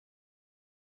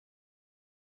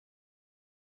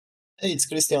Hey, it's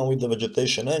Christian with the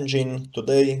Vegetation Engine.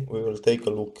 Today we will take a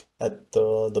look at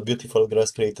the beautiful grass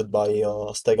created by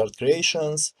Staggart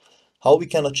Creations, how we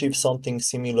can achieve something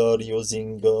similar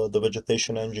using the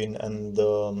Vegetation Engine and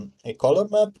a color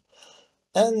map,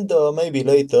 and maybe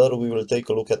later we will take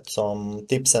a look at some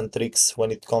tips and tricks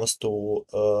when it comes to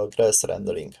grass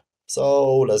rendering.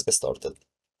 So let's get started.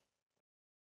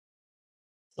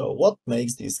 So what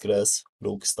makes this grass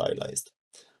look stylized?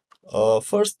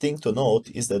 First thing to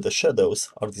note is that the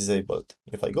shadows are disabled.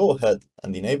 If I go ahead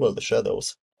and enable the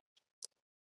shadows,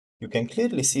 you can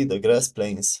clearly see the grass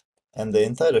planes and the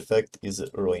entire effect is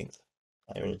ruined.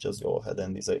 I will just go ahead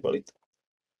and disable it.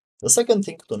 The second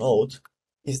thing to note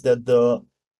is that the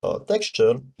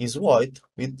texture is white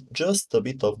with just a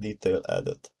bit of detail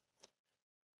added.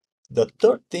 The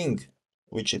third thing,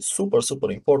 which is super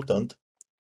important,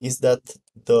 is that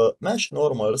the mesh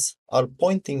normals are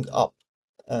pointing up.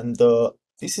 And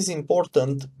this is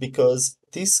important because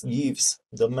this gives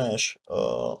the mesh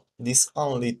this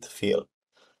unlit feel.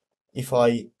 If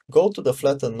I go to the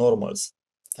flatten normals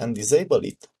and disable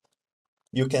it,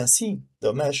 you can see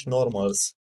the mesh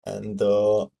normals and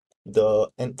the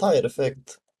entire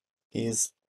effect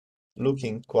is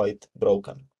looking quite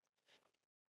broken.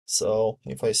 So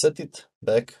if I set it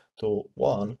back to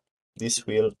 1, this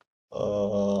will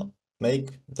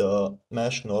make the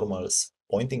mesh normals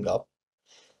pointing up.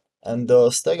 And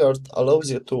Staggart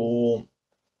allows you to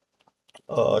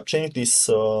change these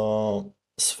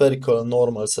spherical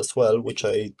normals as well, which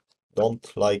I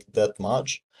don't like that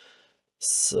much.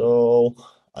 So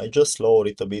I just lower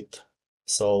it a bit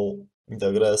so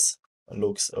the grass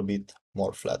looks a bit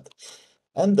more flat.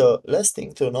 And the last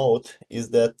thing to note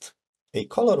is that a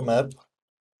color map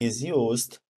is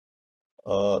used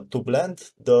to blend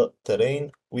the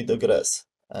terrain with the grass,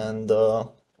 and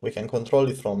we can control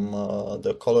it from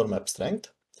the color map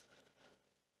strength.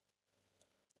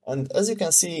 And as you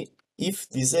can see, if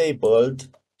disabled,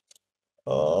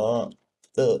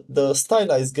 the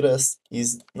stylized grass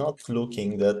is not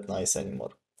looking that nice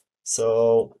anymore.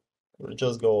 So we'll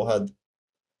just go ahead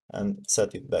and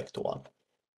set it back to 1.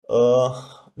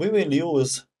 We will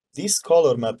use this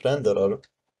color map renderer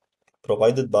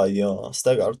provided by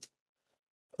Staggart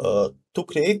to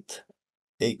create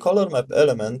a color map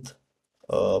element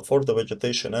for the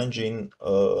Vegetation Engine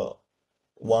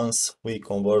once we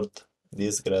convert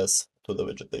this grass to the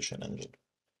Vegetation Engine.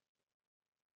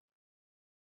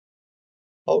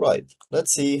 Alright,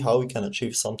 let's see how we can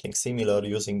achieve something similar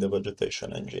using the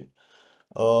Vegetation Engine.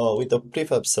 With the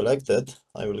prefab selected,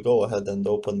 I will go ahead and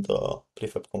open the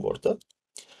prefab converter.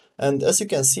 And as you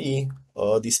can see,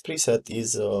 this preset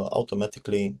is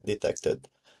automatically detected.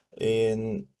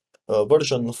 In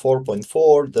version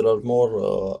 4.4, there are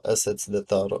more assets that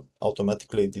are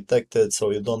automatically detected,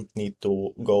 so you don't need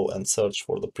to go and search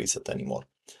for the preset anymore.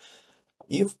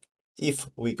 If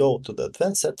we go to the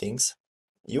advanced settings,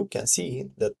 you can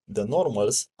see that the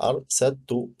normals are set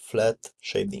to flat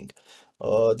shading.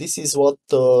 This is what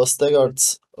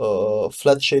Staggart's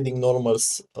flat shading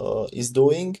normals is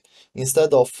doing.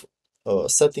 Instead of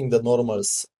setting the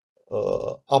normals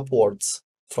upwards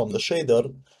from the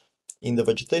shader, in the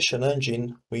Vegetation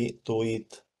Engine, we do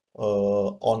it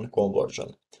on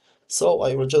conversion. So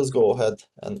I will just go ahead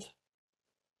and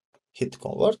hit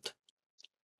convert.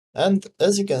 And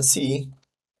as you can see,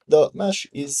 the mesh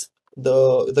is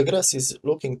the grass is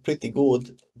looking pretty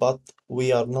good, but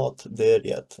we are not there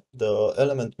yet. The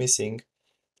element missing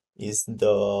is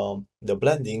the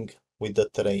blending with the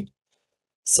terrain.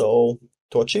 So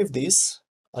to achieve this,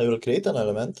 I will create an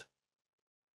element,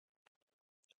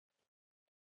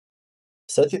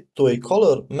 set it to a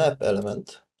color map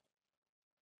element,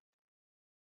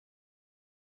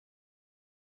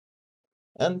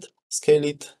 and scale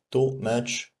it to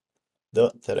match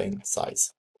the terrain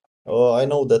size. I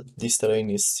know that this terrain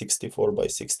is 64 by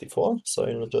 64, so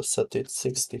I'll just set it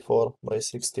 64 by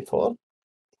 64.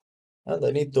 And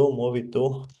I need to move it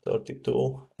to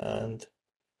 32 and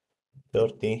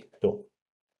 32.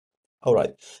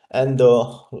 Alright, and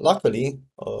luckily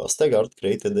Staggart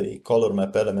created a color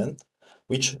map element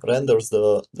which renders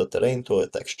the terrain to a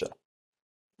texture.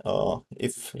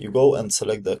 If you go and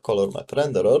select the color map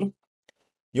renderer,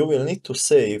 you will need to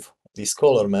save this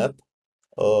color map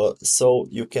so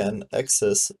you can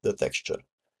access the texture.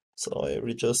 So I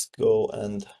will just go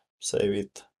and save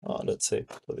it, let's say,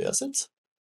 to the assets.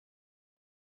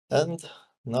 And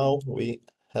now we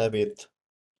have it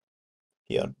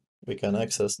here. We can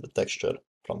access the texture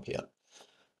from here.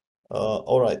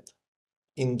 Alright,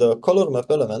 in the color map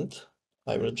element,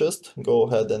 I will just go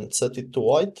ahead and set it to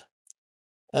white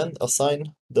and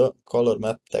assign the color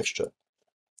map texture.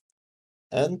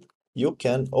 And you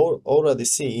can already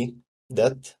see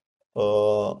that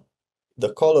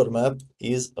the color map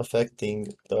is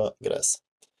affecting the grass.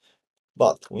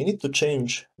 But we need to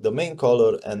change the main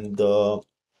color and the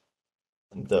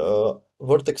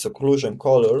vertex occlusion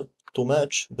color to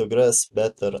match the grass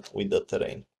better with the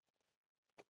terrain.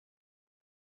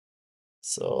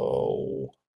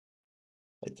 So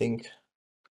I think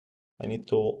I need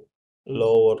to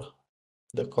lower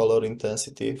the color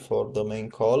intensity for the main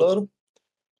color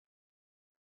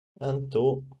and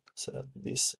to set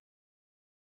this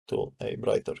to a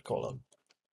brighter color.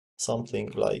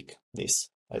 Something like this.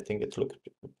 I think it looks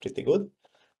pretty good.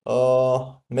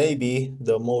 Maybe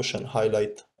the motion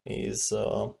highlight is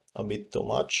a bit too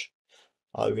much.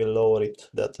 I will lower it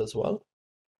that as well.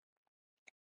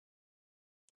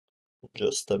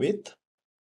 Just a bit.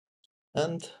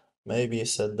 And maybe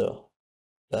set the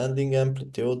blending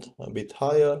amplitude a bit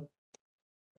higher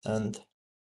and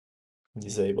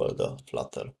disable the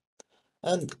flutter.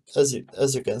 And as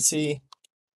you can see,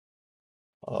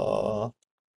 the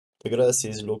grass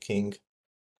is looking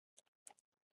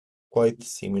quite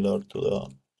similar to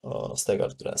the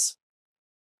Staggart grass.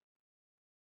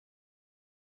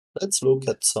 Let's look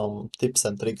at some tips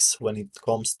and tricks when it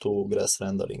comes to grass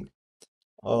rendering.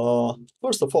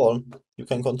 First of all, you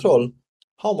can control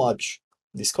how much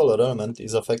this color element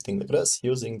is affecting the grass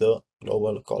using the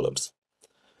global colors.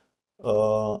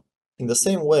 In the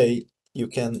same way, you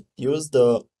can use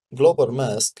the global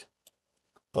mask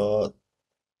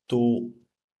to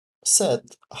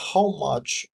set how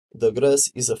much the grass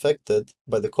is affected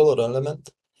by the color element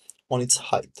on its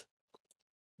height.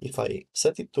 If I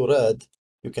set it to red,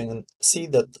 you can see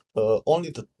that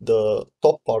only the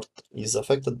top part is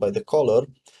affected by the color,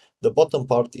 the bottom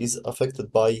part is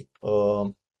affected by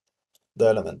the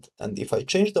element. And if I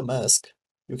change the mask,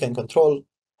 you can control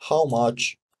how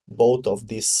much both of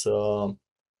these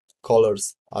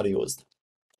colors are used.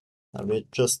 I will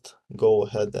just go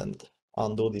ahead and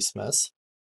undo this mess.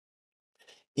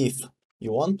 If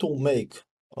you want to make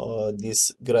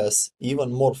this grass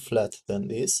even more flat than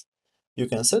this, you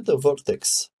can set the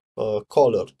vertex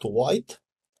color to white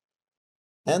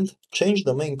and change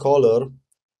the main color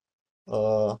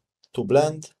to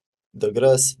blend the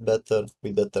grass better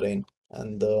with the terrain.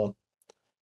 And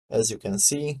as you can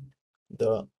see,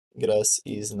 the grass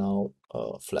is now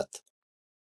flat.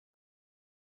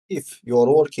 If you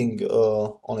are working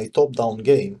on a top-down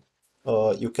game,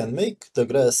 you can make the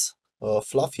grass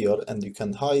fluffier and you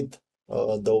can hide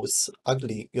those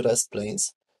ugly grass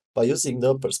planes by using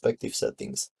the perspective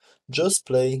settings. Just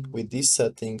play with these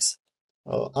settings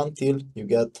until you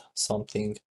get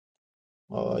something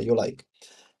you like.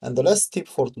 And the last tip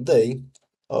for today,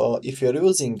 if you're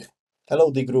using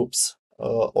LOD groups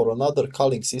or another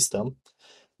culling system,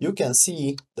 you can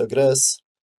see the grass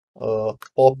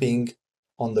popping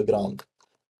on the ground.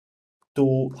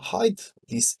 To hide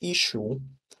this issue,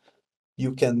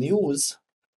 you can use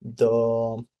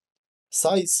the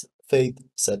size fade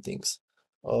settings.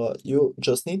 You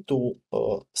just need to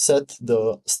set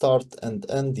the start and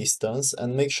end distance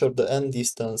and make sure the end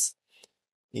distance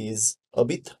is a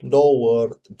bit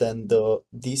lower than the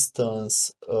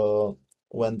distance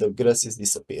when the grass is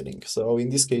disappearing. So in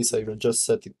this case, I will just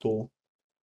set it to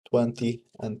 20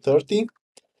 and 30.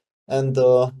 And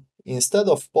instead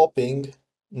of popping,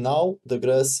 now the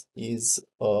grass is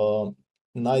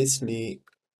nicely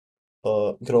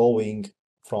growing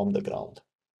from the ground.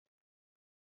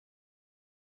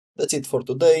 That's it for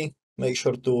today. Make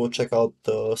sure to check out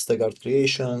Staggart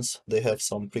Creations. They have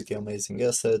some pretty amazing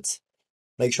assets.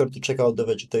 Make sure to check out the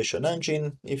Vegetation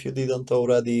Engine if you didn't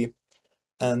already.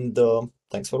 And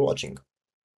thanks for watching.